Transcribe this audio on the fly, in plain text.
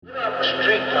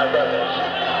street, my brothers.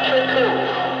 Kill two.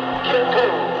 Kill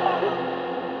two.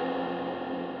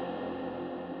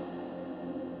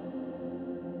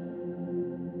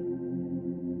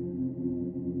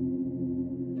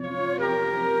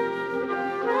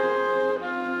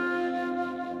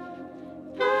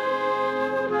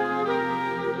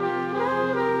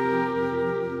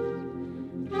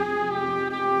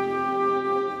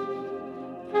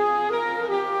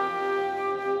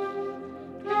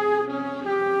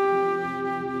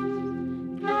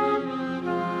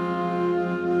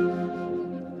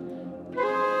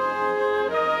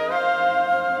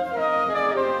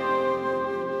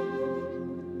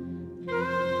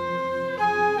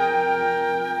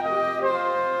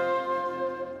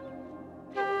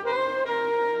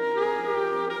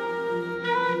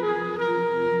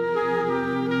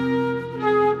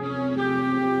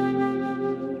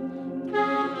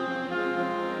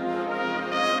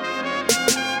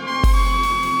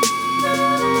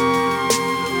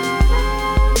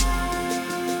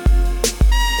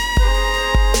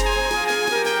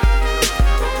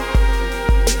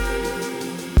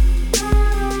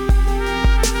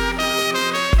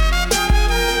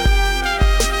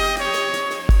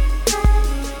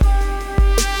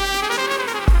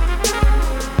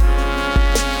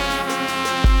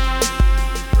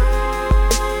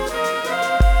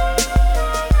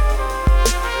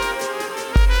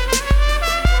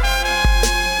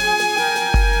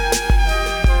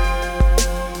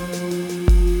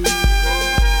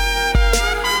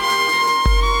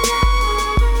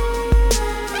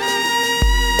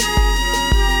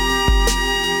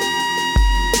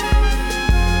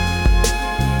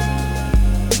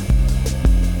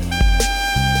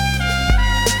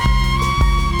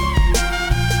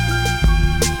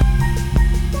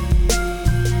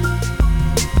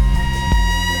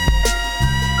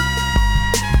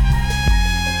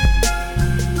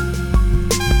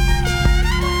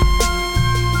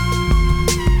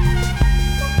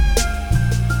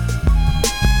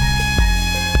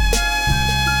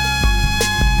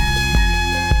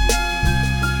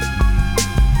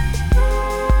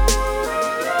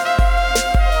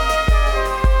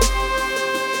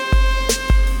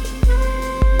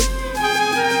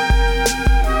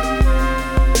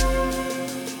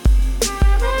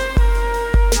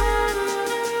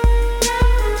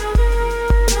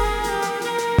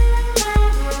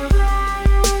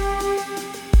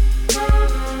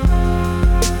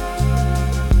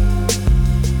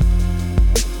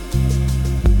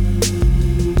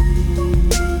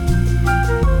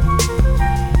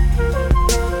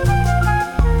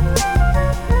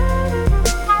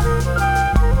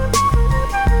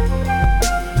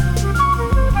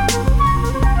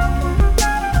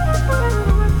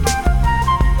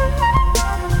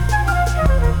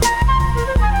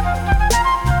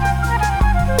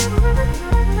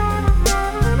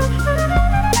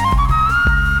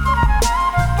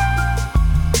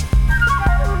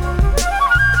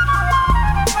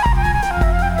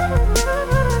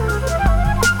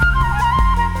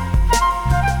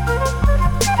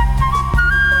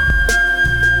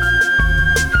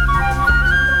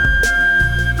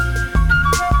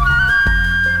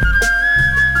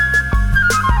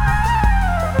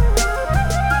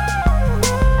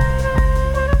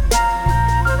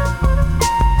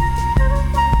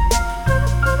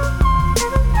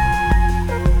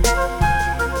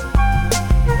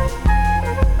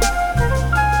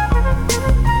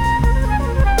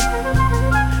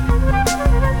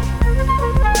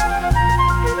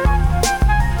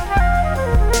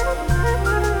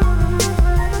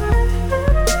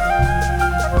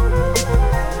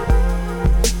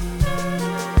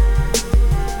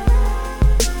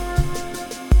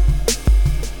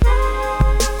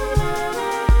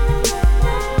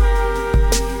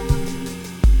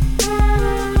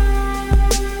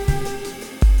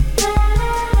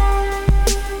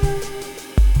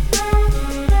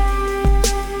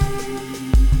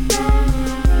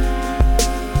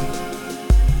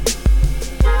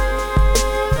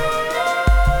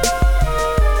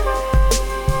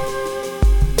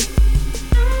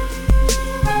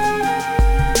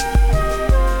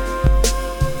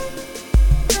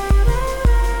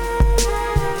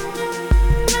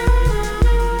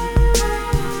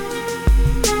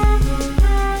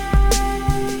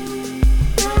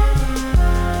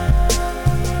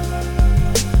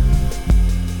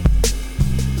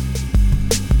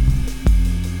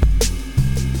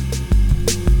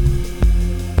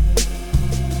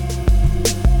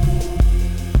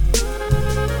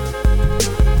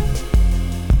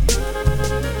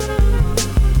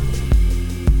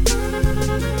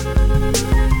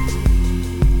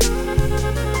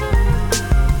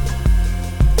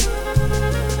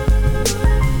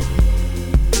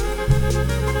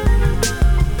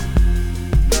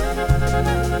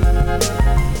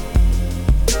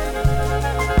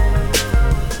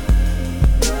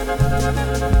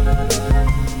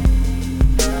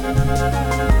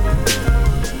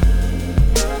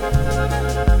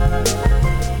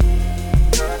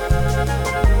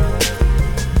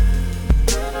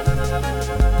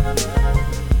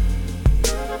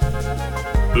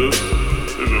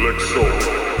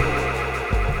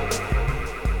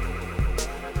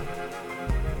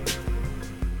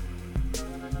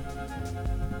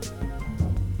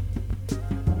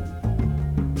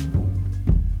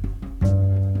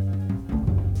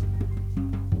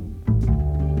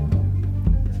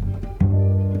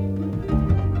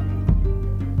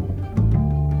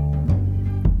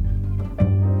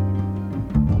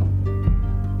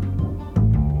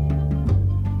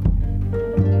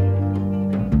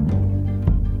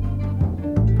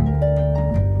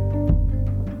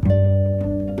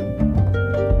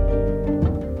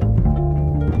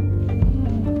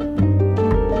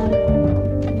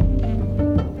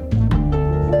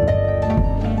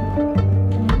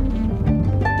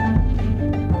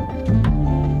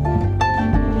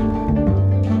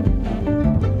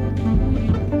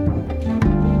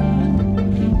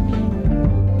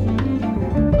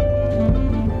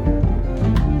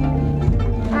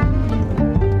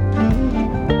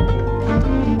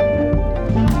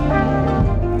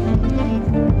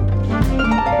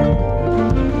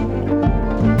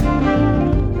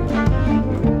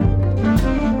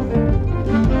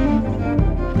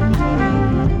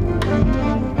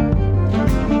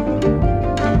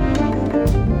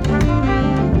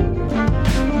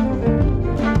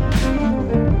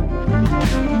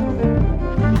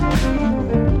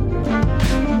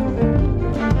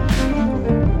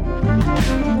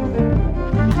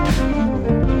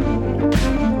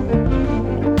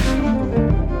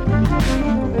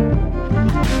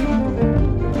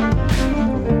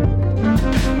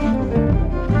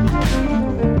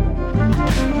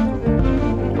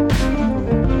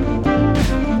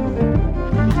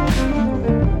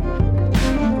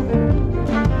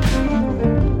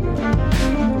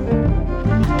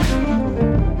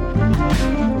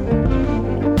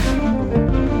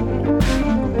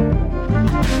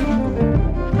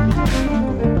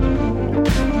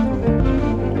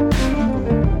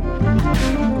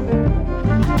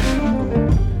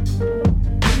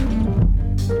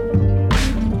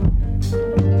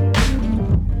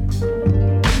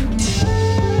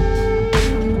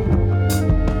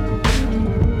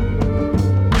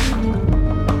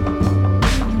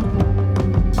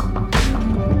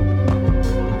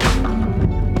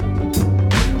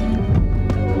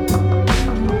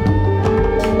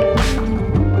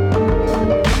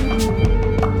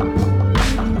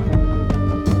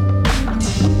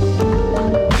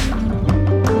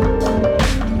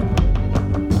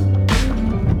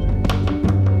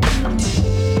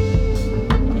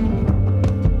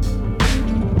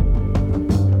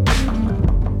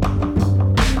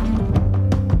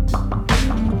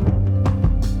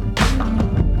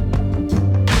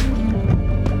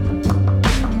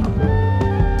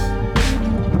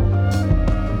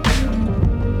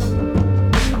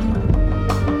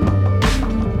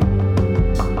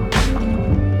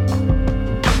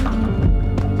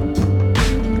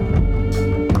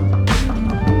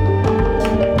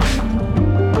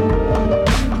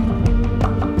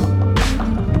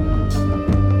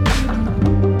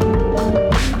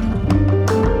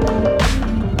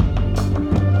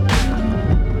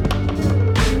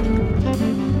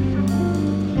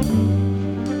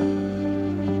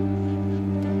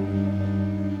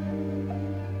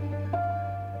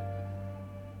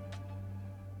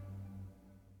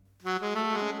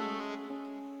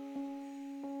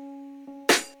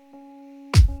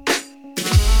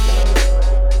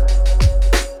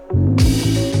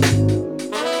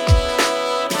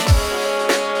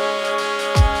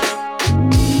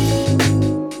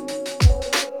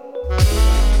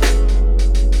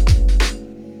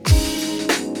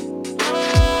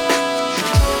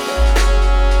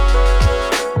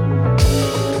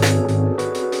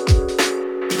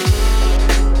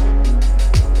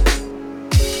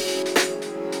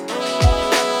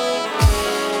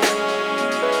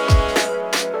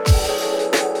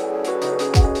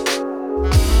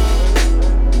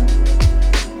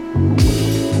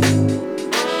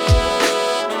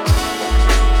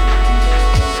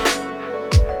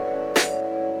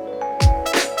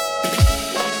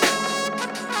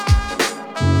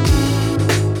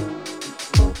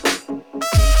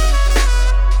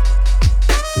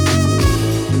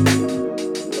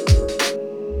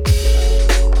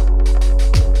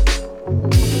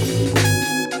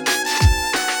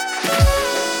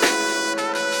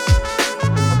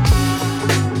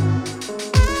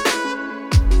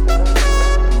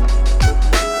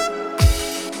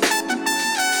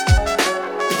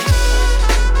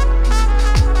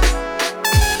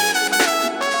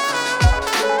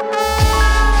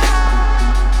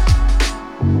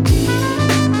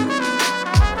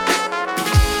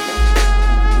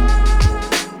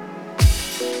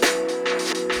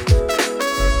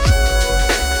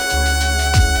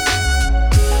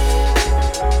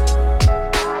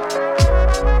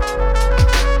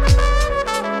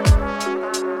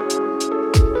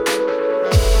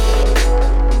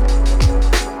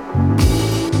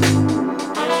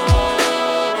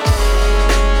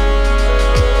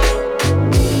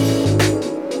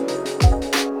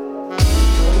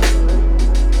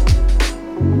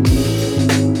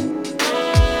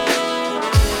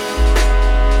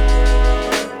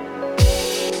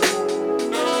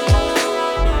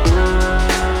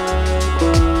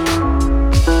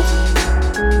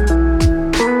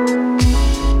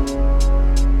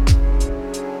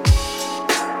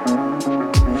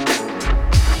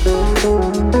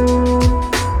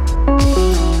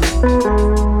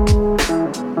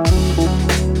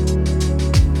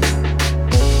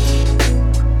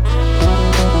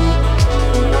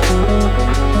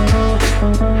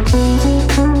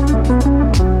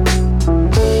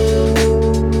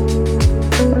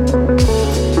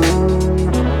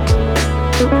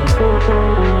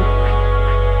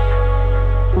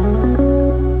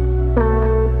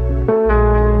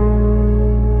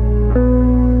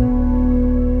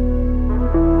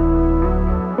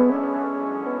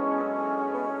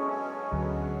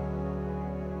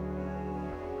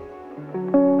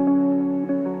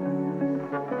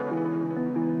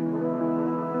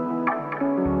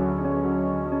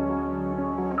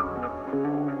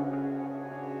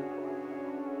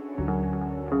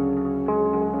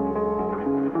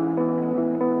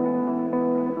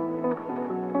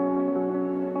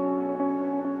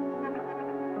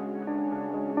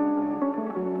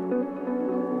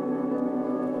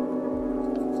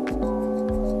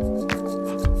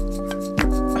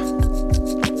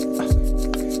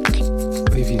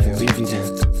 we be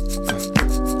them.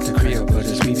 The Creole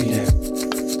brothers, we be them.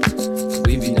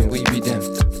 We be them, we be them.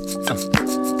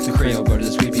 The Creole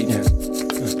brothers, we be them.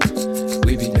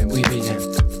 We be them, we be them.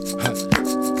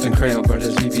 The Creole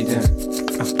brothers, we be them.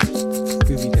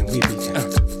 We be them, we be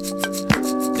them.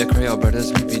 The Creole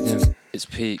brothers, we be them. It's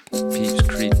peak, peeps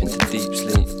creep into deep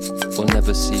sleep. We'll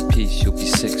never see peace, you'll be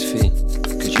 6 feet.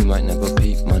 Cause you might never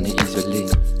peep money easily.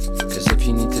 Cause if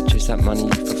you need to chase that money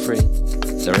for free,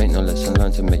 there ain't no lesson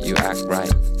learned to make you act right.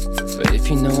 But if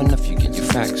you know enough, you get your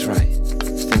facts right.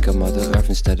 Think of Mother Earth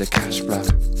instead of cash flow.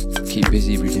 Keep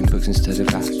busy reading books instead of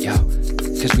apps, yo.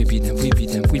 Cause we be them, we be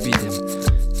them, we be them.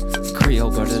 Creole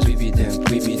brothers, we be them,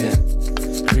 we be them.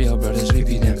 Creole brothers, we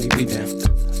be them, we be them.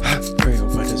 Creole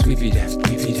brothers, we be them,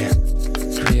 we be them.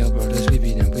 Creole brothers, we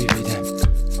be them, we be them.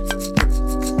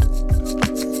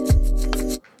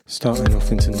 Starting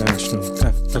off international,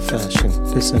 the fashion.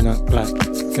 Listen up, black,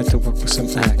 get to work with some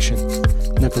action.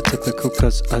 Never typical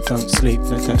cause I don't sleep,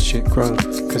 let that shit grow.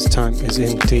 Cause time is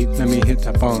in deep, let me hit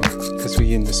that bomb. Cause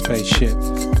we in the spaceship.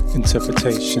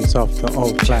 Interpretations of the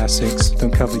old classics.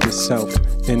 Don't cover yourself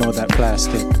in all that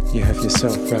plastic. You have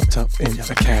yourself wrapped up in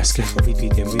a casket. We be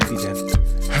them, we be them.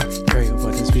 Creole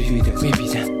brothers, we be them, we be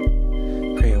them.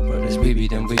 Creole brothers, we be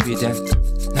them, we be them.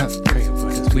 No, Creole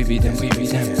brothers, we be them, we be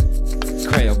them.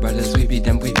 Creole brothers, we be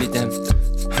them, we be them.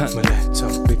 Mulatto,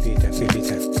 we be them, we be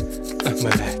them.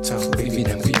 Mulatto, we be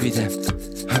them, we be them.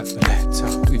 Mulatto,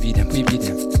 we be them, we be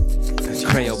them.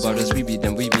 Creole brothers, we be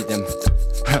them, we be them.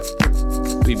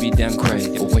 We be them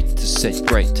Creole, wait to say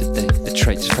great today. The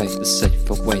traits fate, the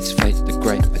safer ways fate, the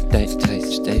great but they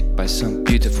taste shaped by some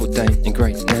beautiful dame in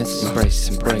greatness. Embrace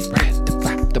and break bread, the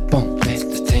back, the bone,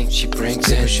 the thing she brings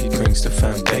in. She brings the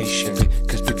foundation.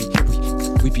 Cause we be them,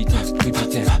 we be them.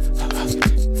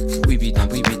 We be them,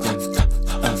 we be them.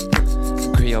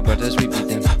 Creole brothers, we be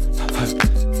them.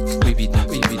 We be them,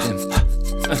 we be them.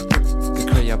 The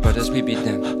Creole brothers, we be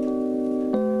them.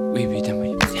 We be them,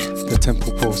 we be them. The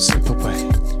temple balls slip away.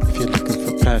 If you're looking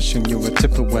for passion, you're a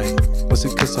tip away. Was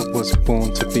it cause I was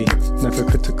born to be never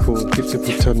critical, gifted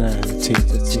with tonality?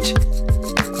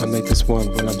 I made this one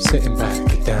when I'm sitting back.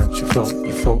 Get down, you thought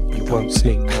you won't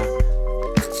sleep.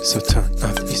 So turn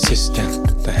up your system.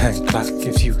 The hand clap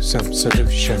gives you some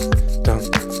solution. Don't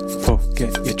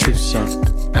forget your true son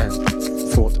and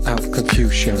thought out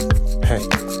confusion. Hey,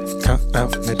 cut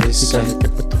out medicine. You gotta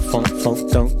get with the funk,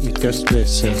 don't you just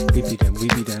listen. We be them, we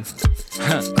be them.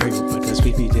 Creole brothers,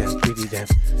 we be them, we be them.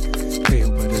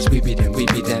 Creole brothers, we be them, we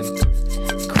be them.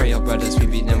 Creole brothers, we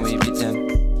be them, we be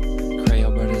them.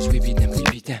 Creole brothers, we be them, we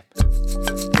be them.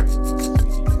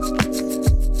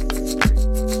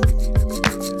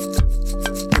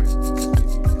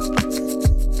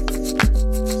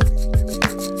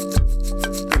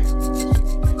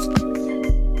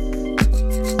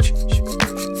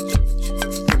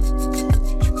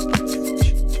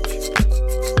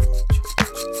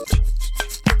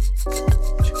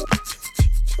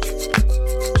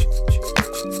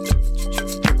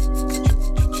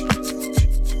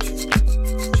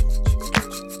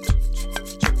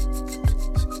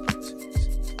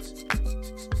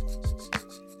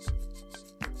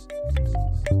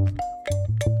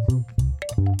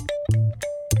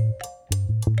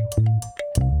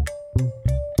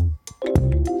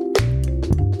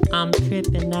 I'm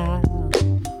tripping out.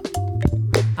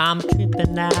 I'm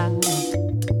tripping out.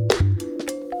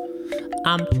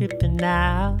 I'm tripping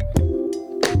out.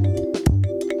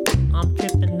 I'm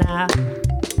tripping out.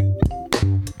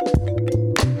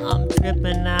 I'm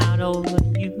tripping out over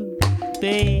you,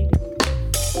 babe.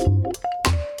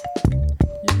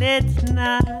 Let's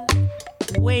not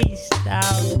waste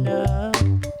our love.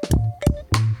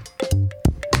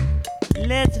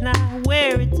 Let's not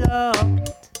wear it out.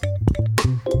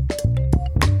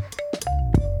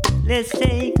 Let's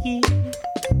take it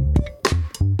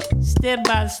step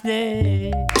by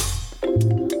step.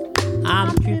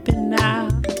 I'm tripping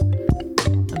out.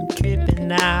 I'm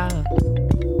tripping out.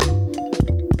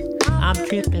 I'm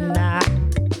tripping out.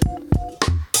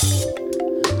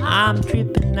 I'm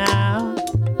tripping out.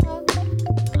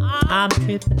 I'm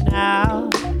tripping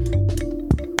out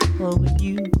over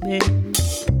you, baby.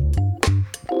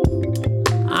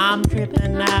 I'm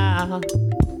tripping out.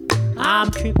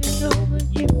 I'm tripping over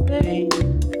you, baby.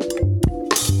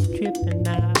 Tripping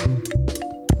out.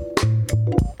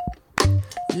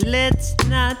 Let's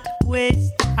not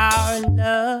waste our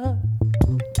love.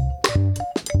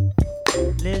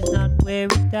 Let's not wear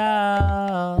it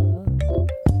out.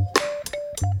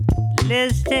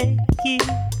 Let's take it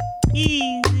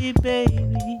easy,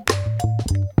 baby.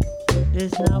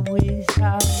 Let's not waste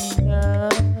our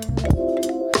love.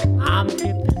 I'm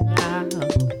tripping out.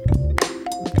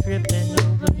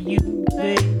 you,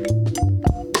 babe.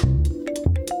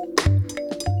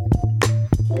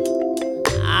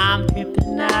 I'm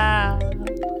tripping now.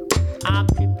 I'm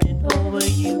tripping over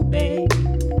you, babe.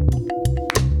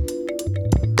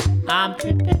 I'm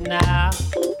tripping now.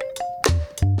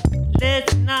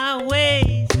 Let's not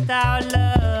waste our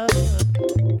love.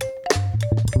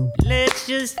 Let's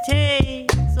just take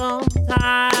some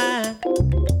time.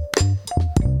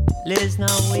 Let's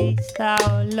not waste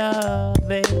our love,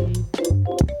 babe.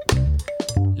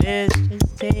 Let's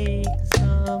just take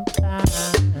some time.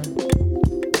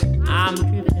 I'm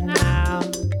tripping now.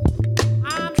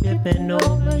 I'm tripping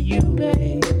over you,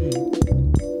 babe.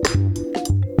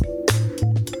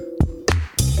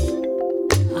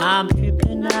 I'm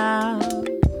tripping now.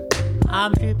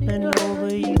 I'm tripping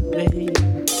over you, babe.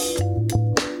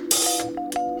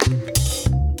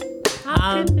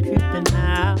 I'm tripping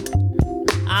now.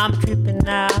 I'm tripping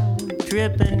now.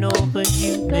 Tripping over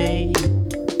you, babe.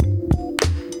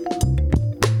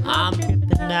 I'm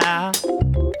tripping now.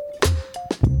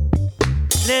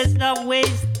 Let's not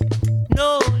waste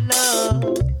no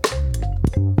love.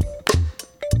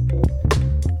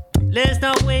 Let's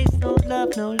not waste no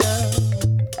love, no love.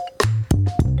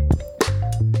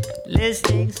 Let's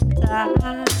take some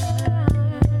time.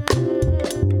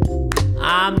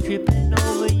 I'm tripping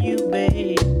over you,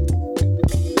 babe.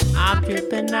 I'm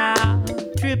tripping now,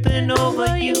 tripping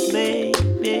over you,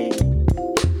 baby.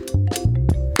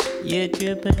 You're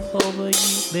tripping over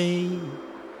you, babe.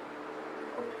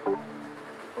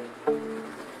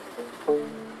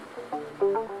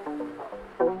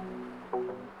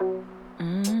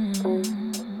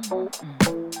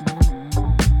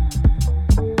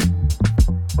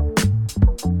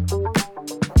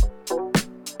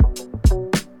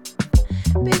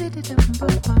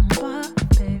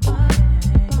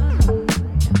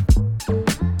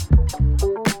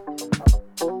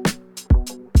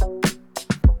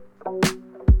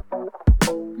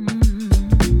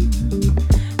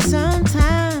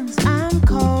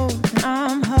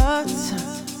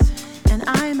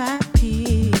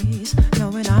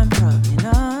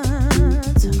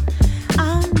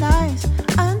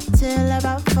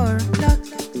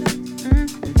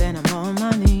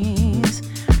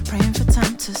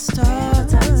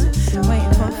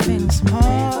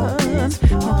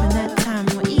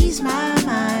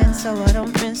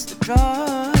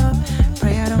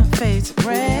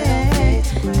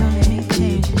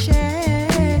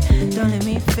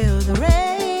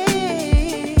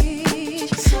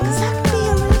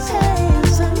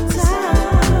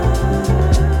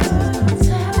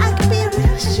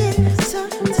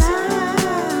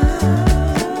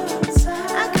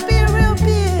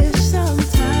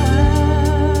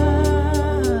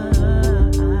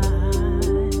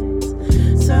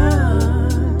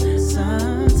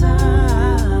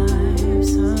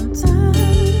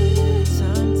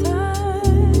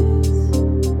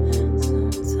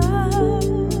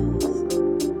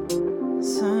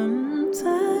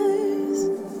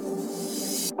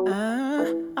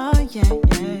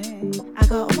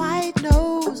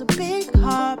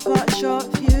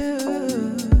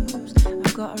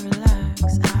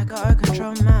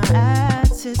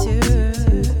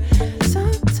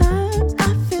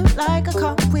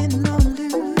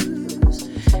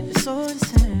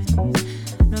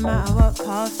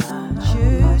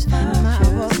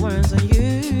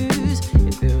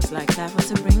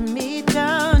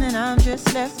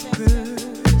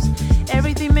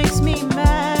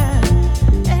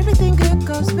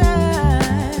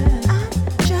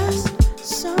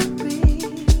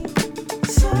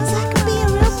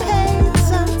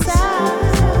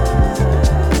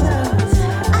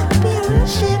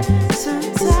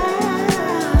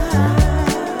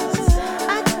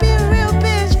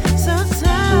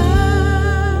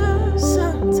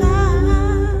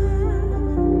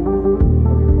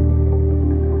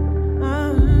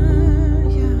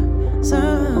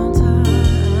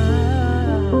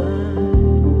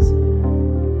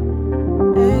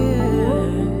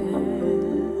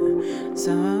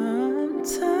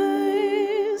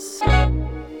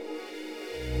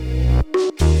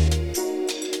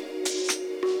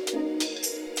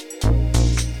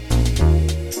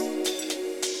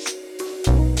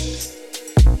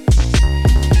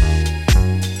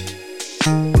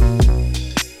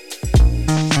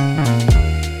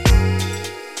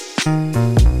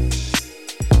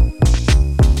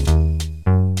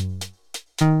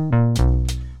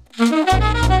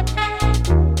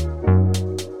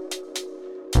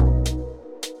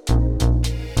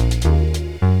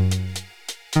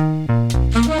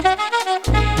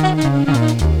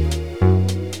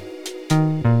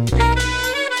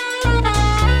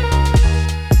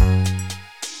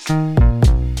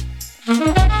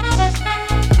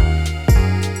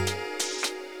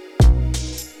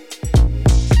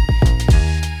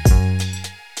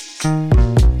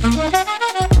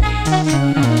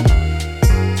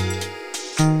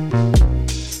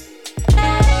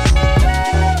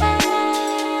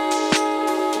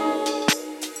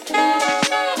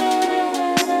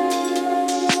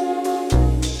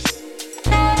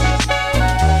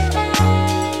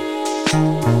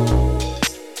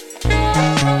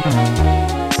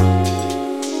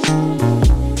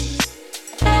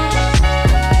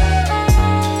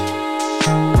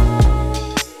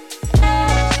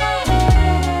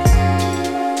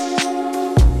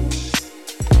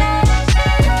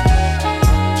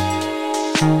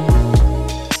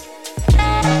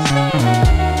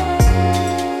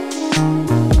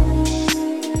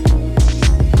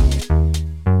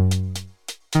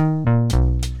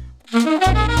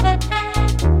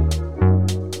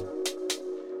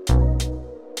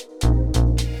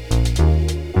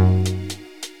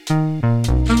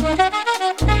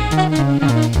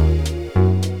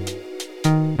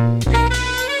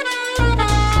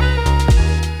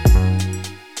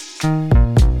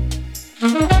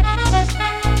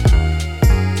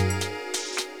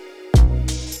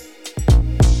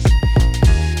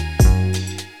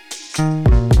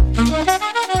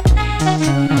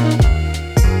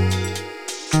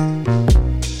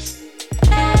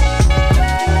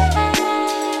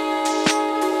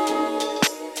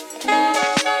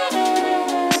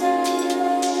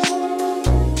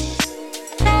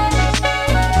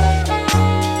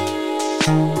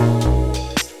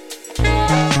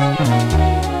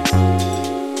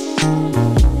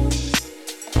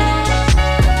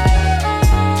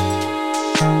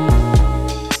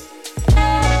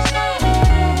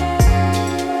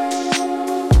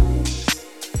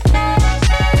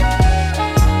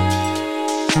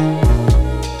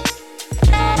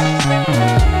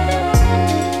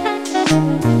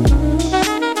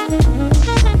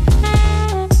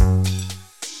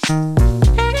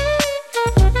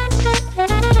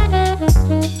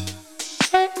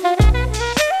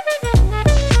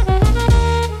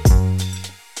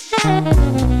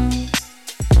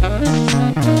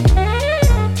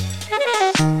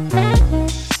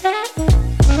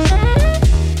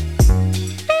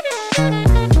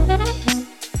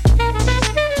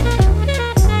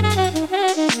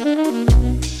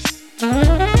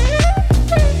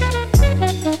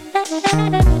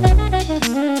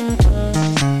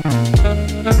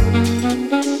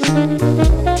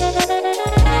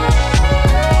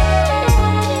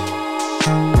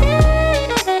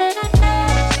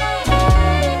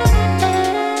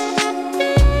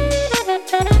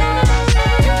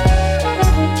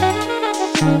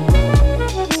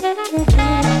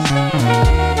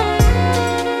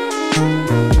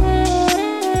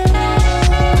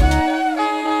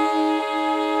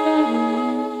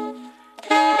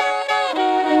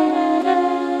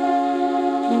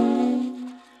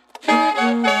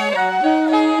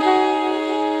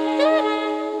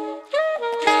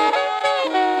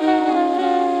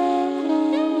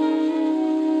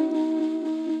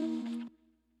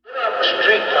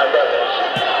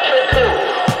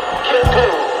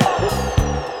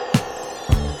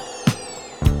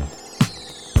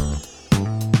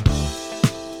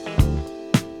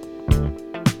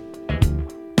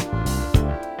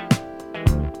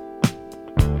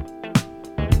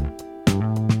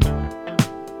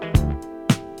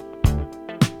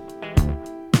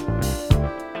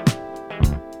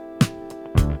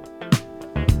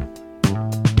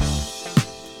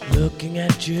 Looking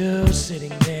at you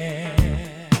sitting there,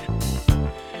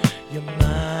 your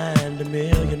mind a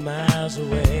million miles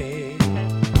away.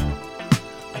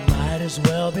 I might as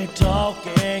well be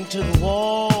talking to the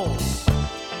walls.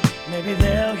 Maybe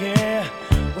they'll hear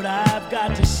what I've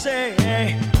got to say.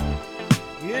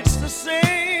 It's the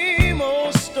same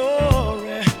old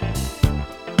story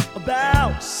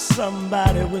about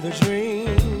somebody with a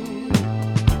dream,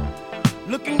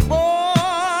 looking for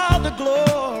the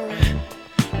glory.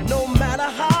 No matter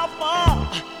how far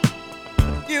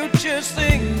the future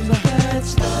seems,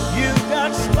 you've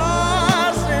got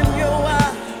stars in your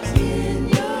eyes.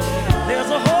 There's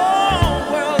a whole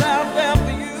world out there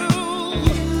for you.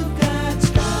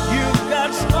 You've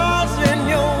got stars in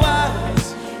your eyes.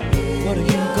 What are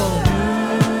you gonna do?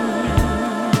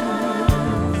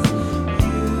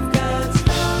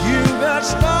 You've got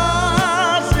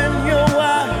stars in your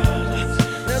eyes.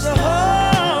 There's a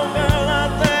whole world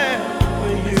out there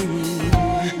for you.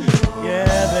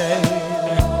 Yeah, baby.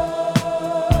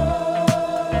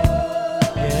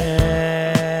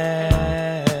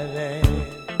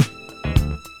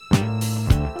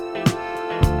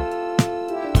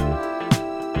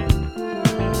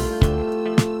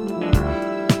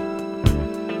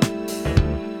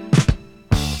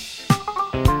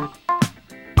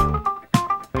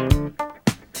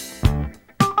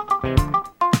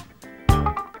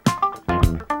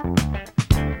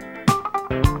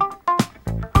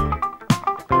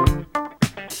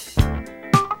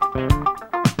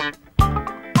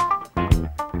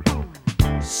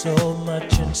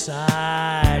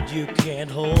 inside, you can't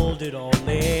hold it all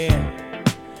in.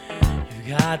 You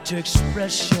got to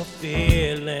express your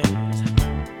feelings.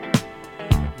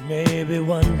 Maybe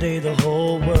one day the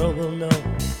whole world will know.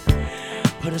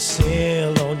 Put a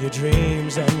sail on your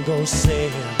dreams and go sail.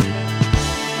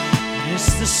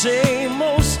 It's the same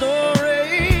old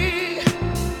story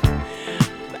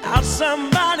about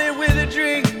somebody with a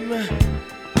dream,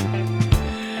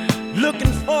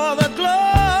 looking for the glory,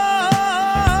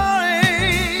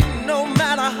 no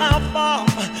matter how far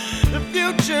the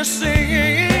future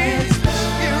seems.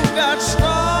 You got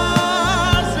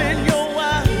stars in your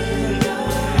eyes.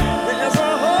 There's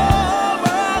a whole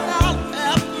world out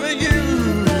there for you.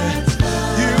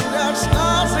 You got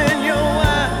stars in your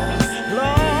eyes.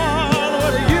 Lord,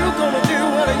 what are you gonna do?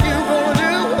 What are you gonna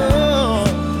do?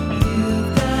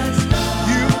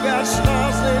 You got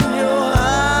stars in your eyes.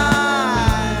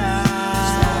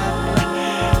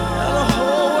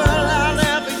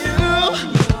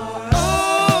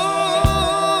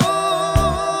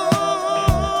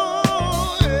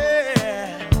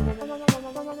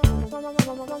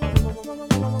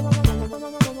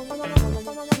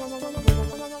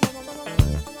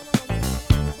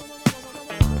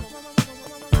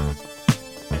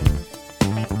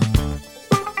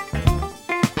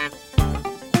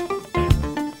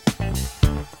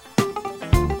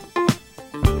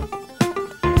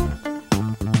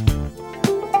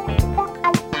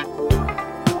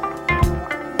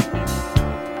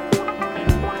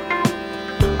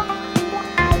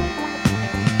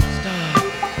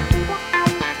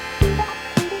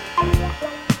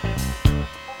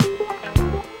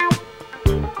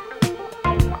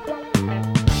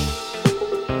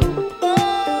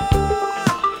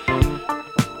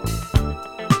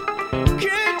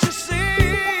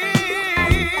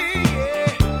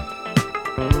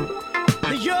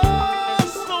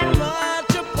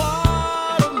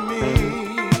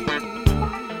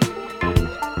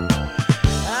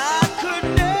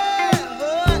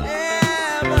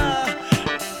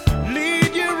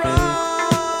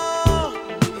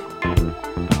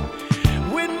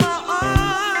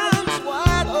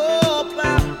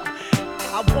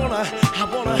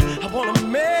 I wanna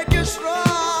make you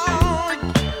strong,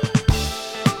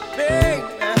 baby.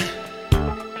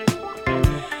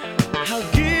 I'll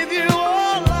give you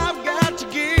all I've got to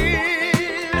give.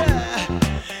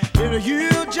 If you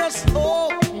just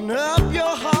open up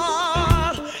your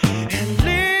heart and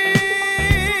live.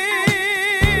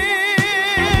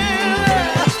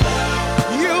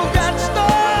 You got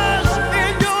stars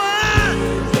in your eyes.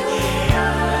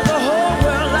 There's a whole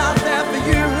world out there for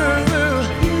you.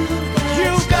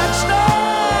 You got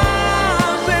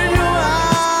stars in your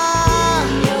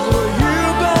eyes. What you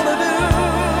gonna do?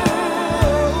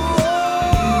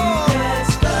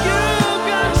 You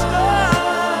got stars,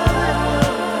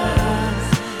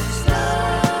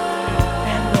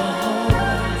 and the whole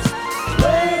world's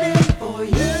waiting for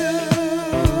you.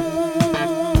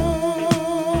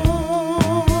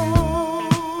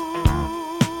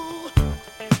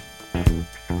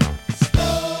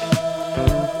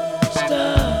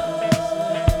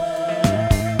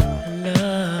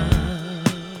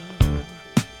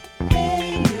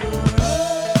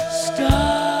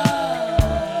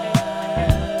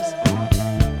 Stars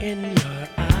in your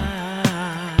eyes.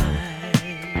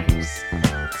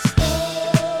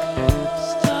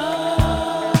 Stars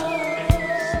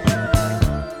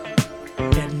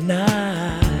at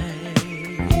night.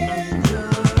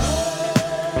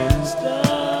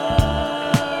 Stars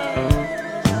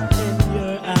in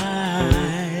your eyes.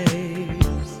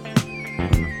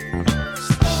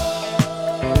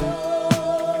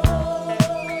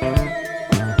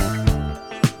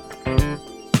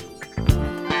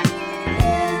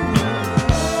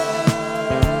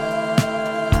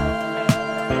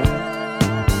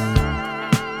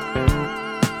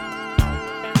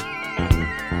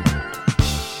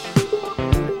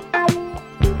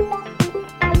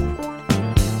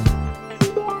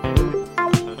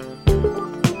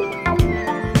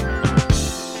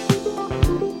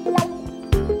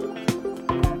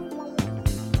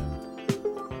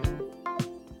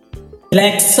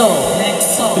 Black Soul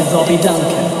with Robbie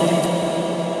Duncan.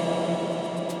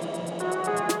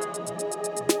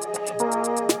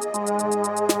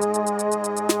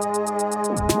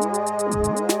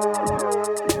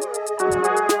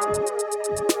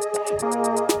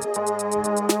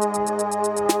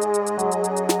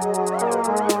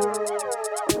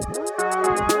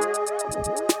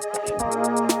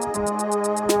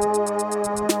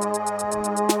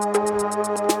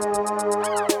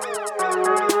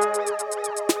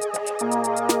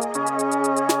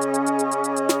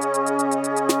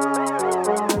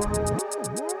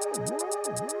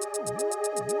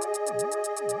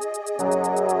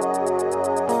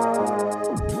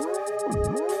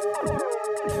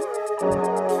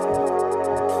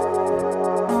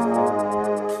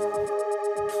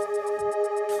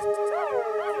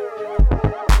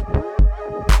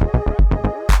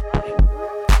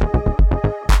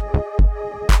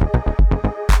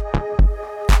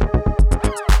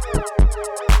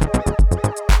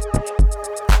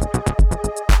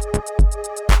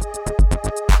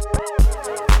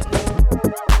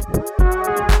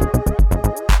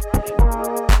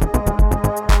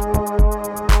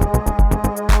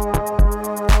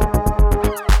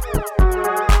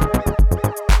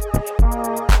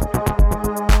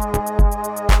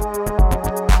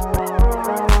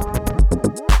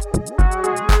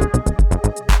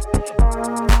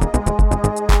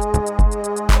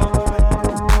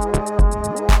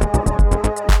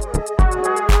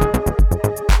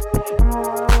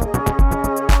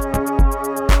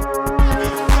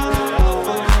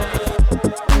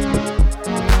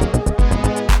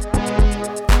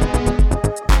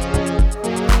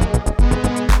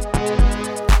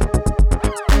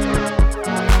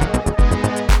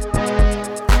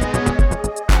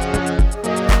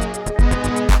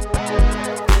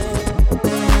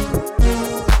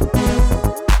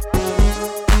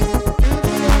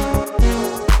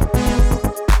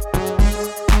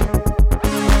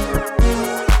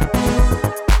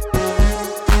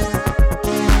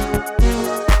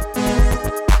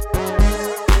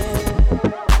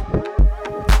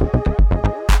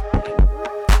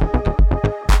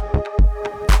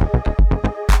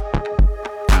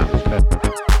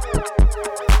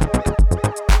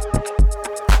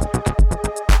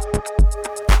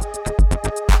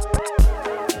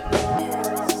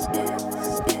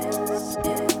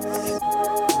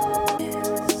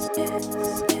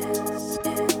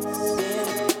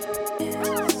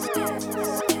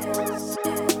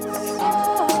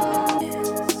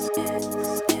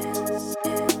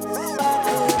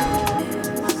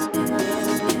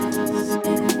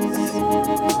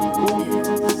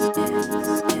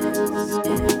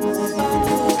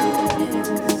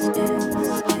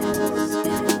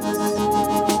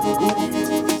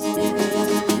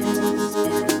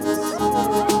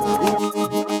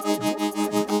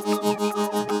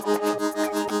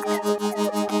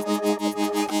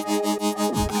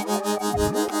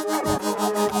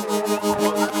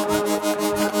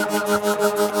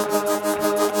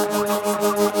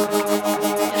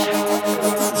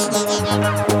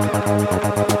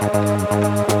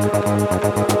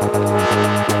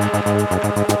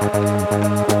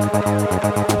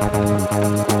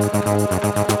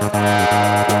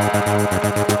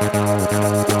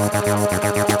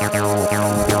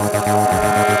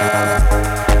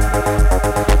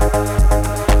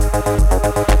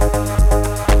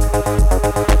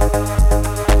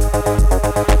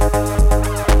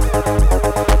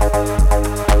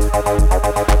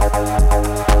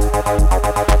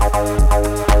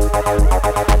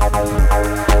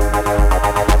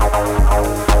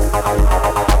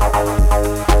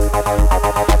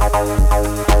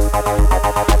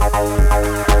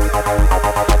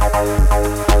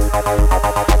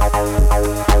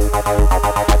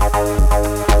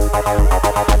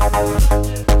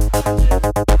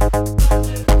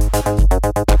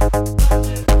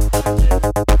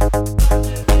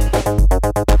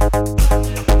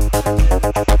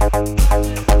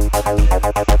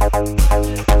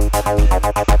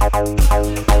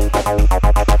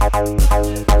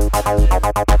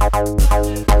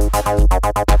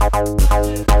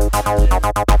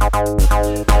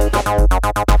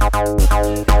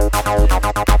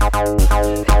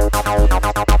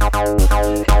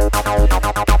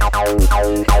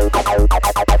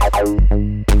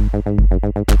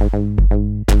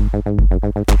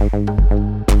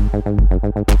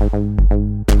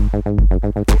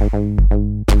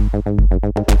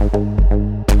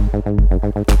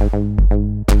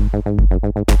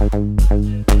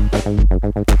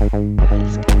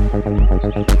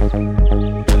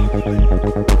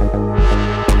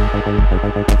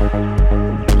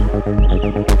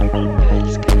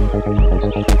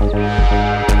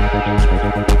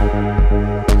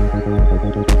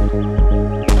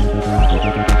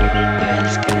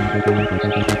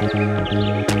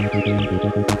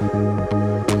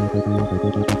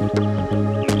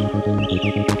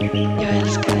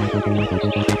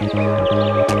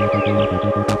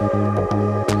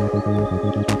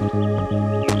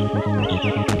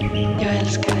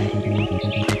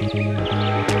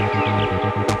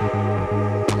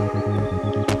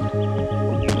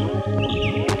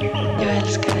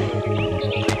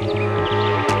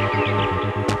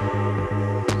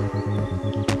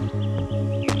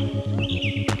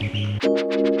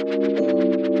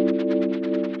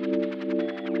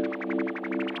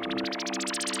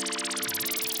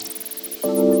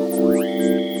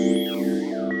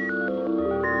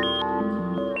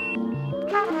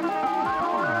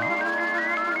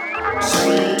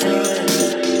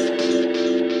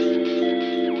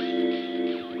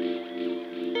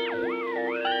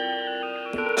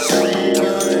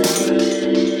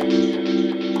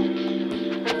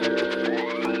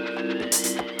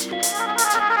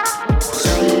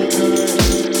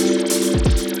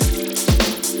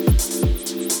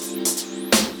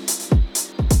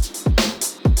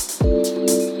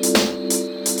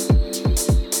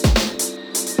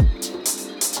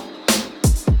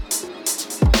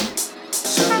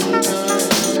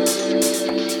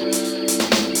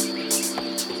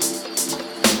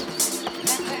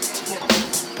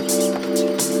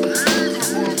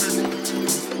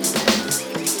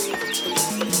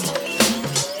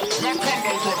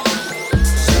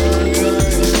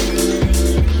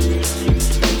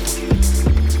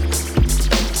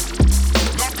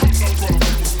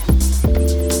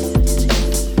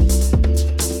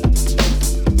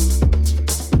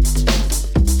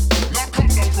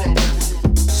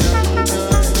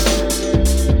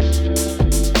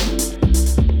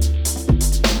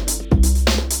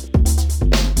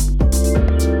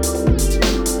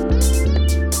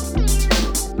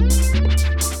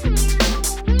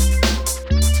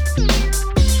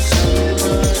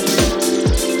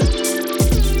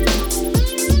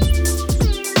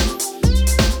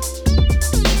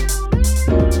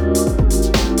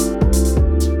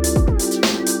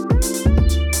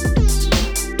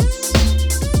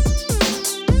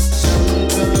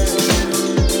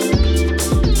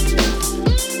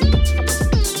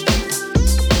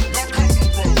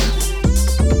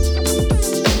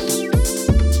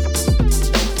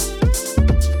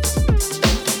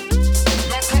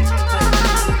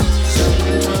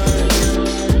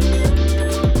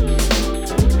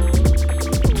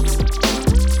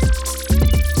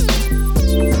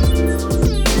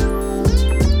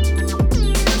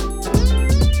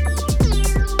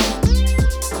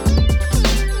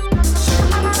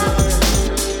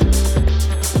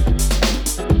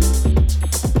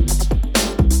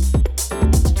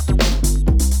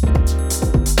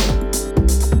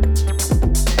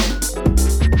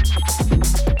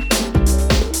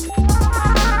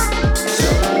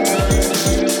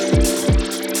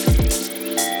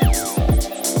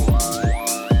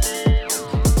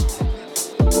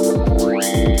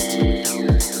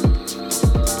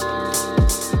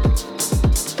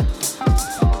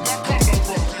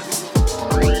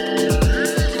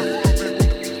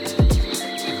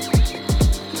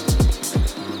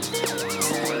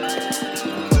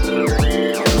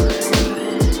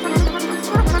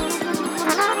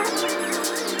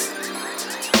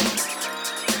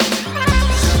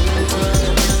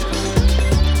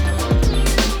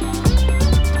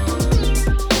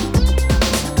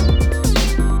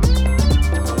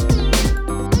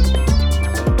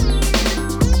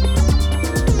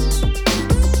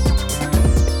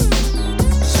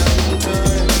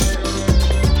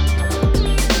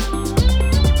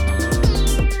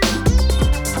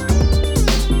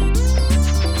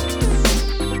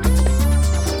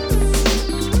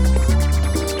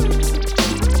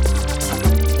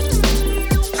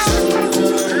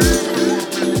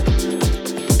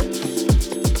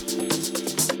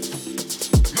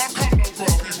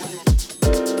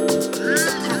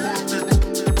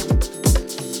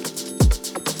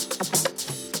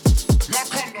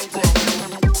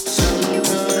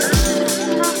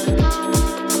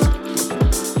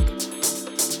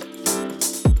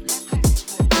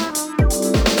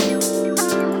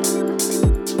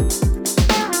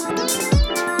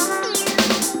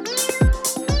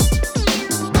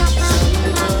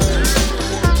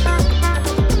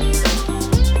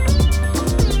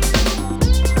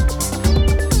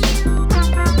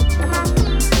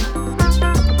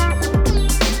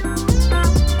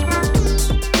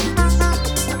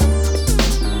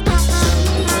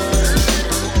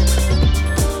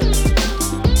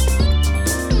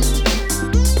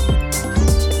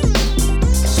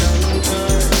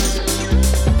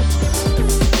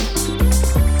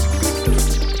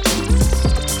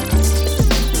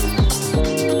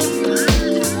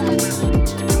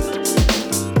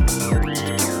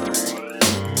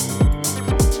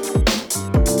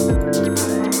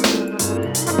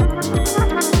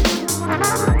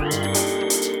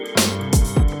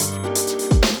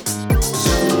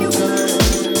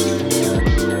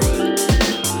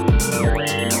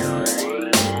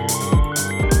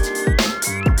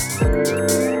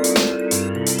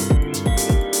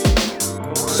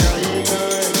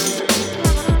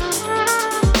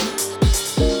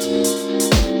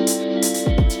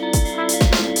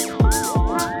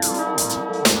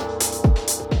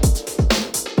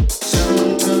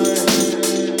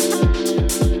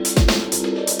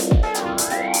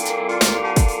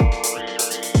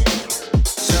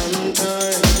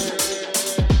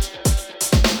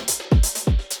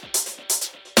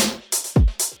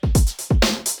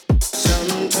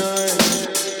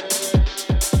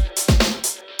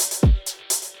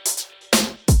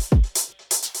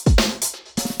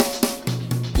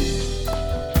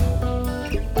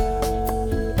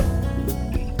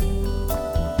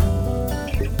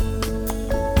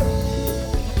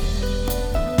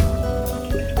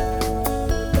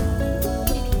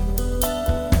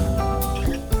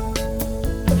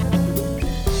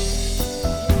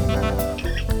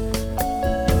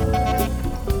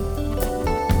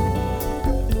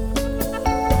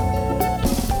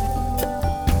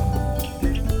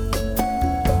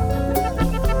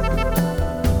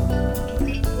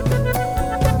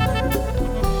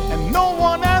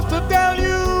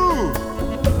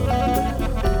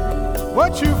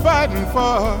 what you fighting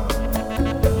for?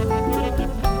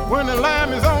 When the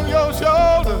lamb is on your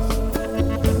shoulders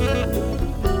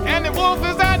and the wolf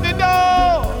is at the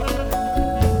door,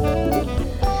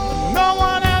 no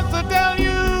one has to tell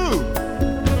you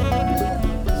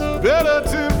it's better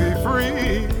to be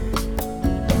free.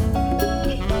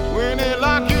 When they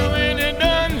lock you in a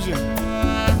dungeon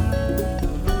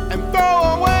and throw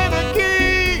away the key,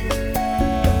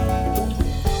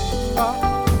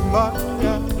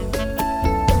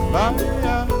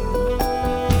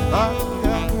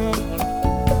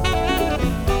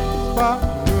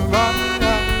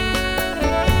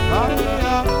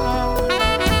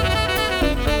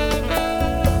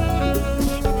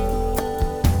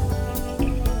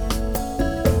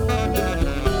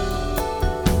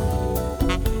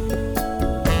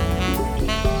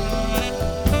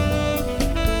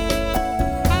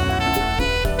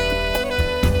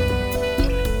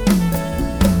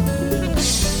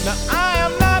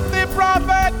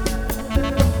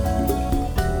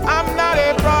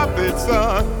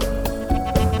 son.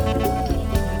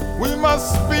 We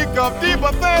must speak of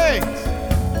deeper things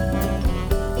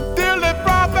till the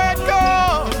prophet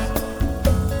comes.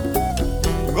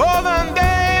 Golden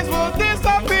days will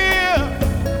disappear,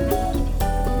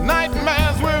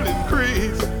 nightmares will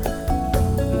increase.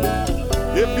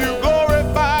 If you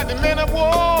glorify the men of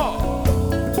war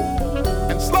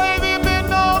and slay the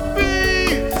men of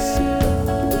peace,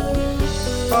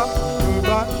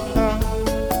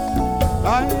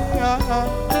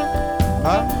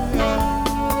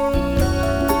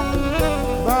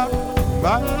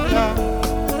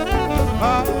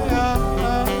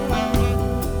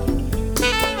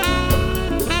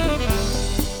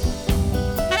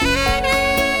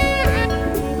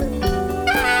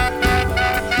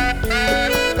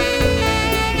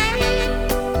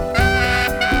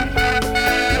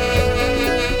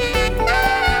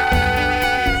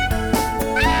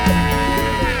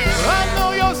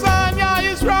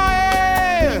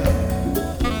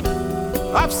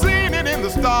 I've seen it in the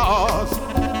stars.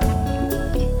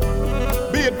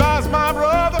 Be advised, my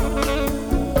brother,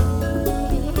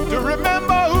 to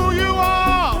remember who you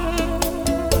are.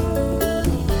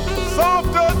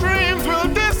 Softer dreams will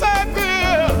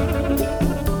disappear,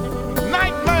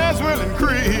 nightmares will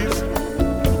increase.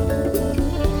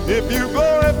 If you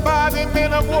glorify the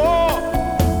men of war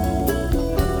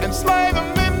and slay the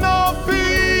men of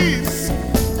peace.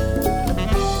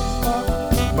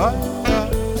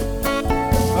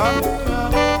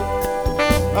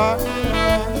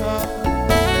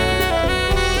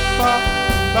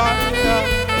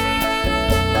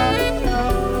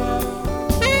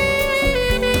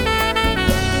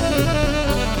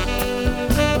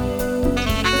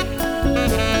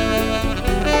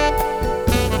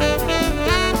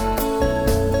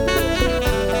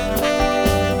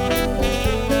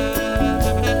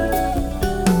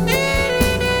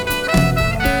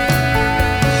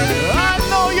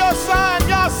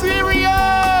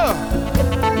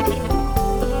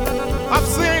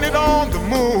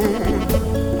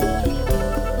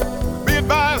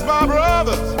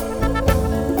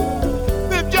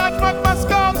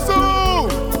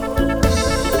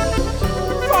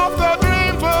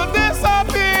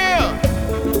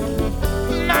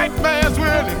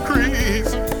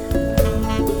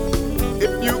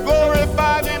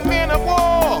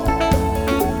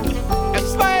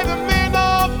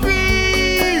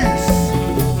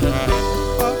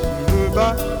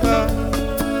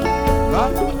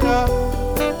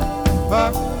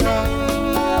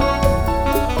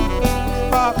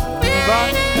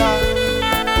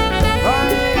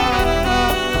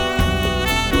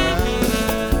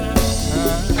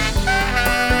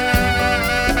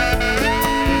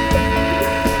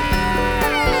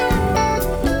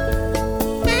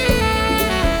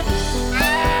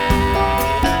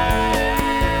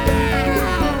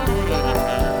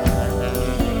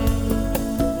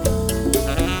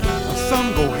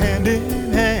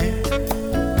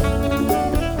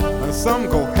 Some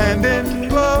go hand in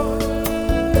glove.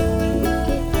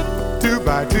 Two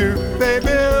by two, they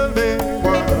build a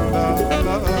world of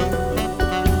love.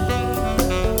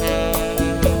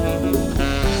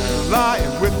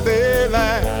 Lying with their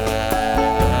life,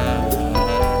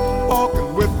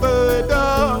 walking with the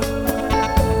dog.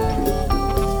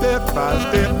 Step by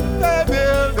step, they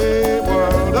build a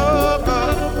world of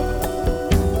love.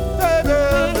 They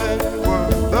build a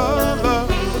world of love.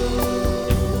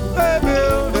 They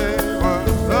build a world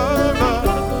of love.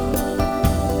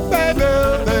 They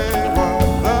build a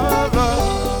world of love.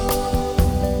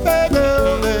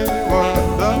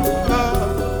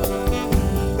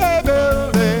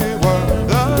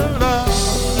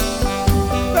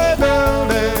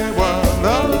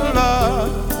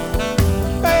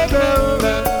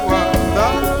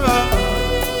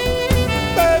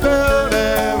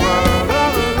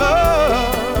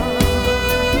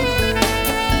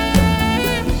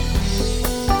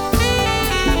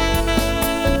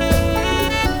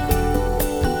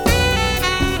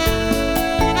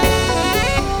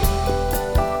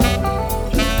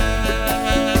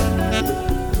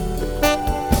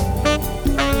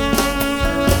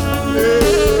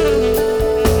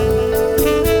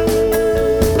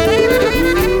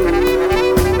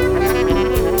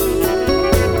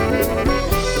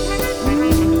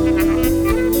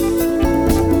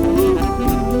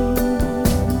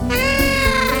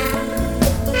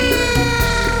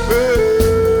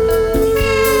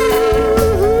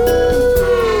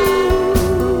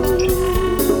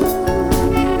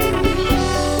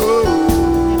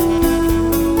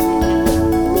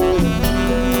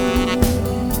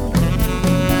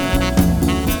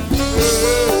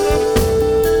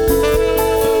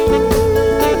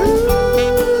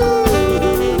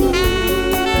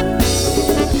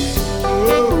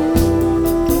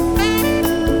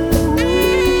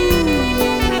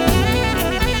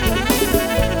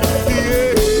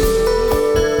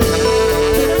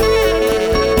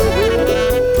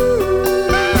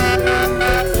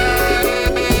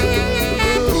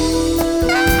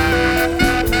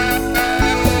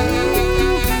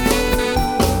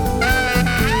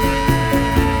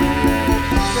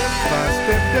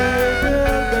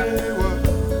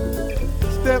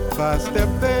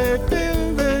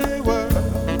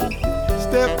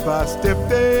 by step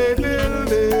they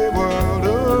build a world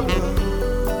of love.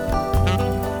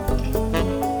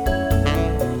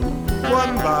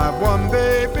 One by one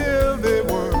they build a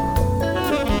world.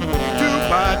 Two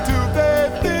by two they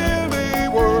build a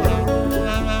world.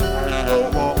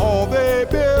 Over all they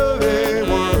build a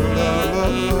world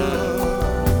of love.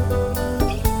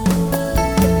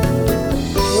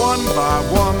 One by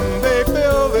one they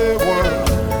build a world.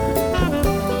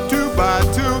 Two by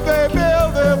two they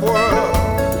build a world.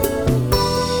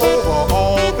 Over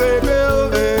all they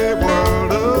build a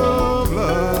world of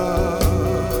love.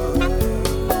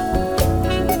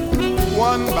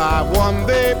 One by one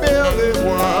they build a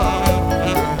world.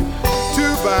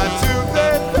 Two by two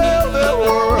they build a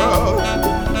world.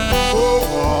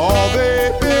 Over all they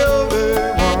build a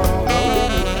world of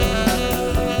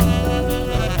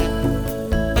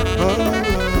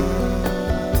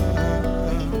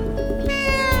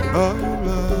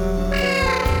love.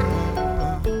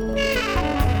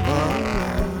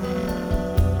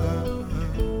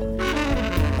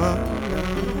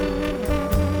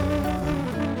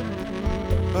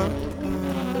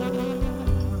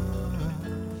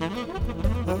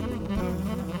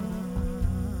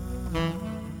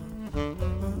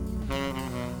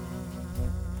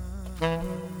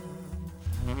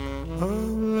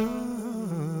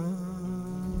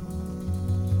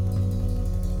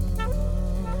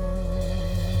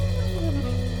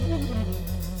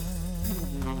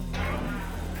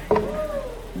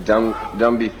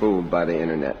 Don't be fooled by the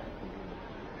internet.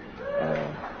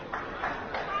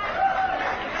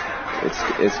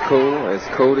 It's cool. It's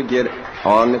cool to get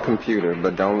on the computer,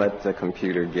 but don't let the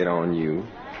computer get on you.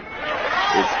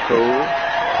 It's cool.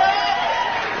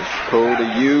 It's cool to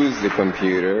use the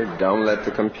computer. Don't let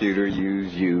the computer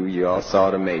use you. You all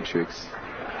saw The Matrix.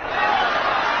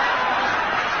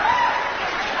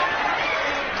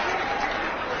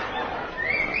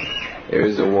 There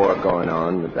is a war going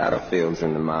on. The battlefield's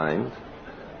in the mind.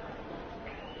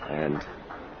 And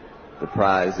the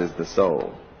prize is the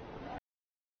soul.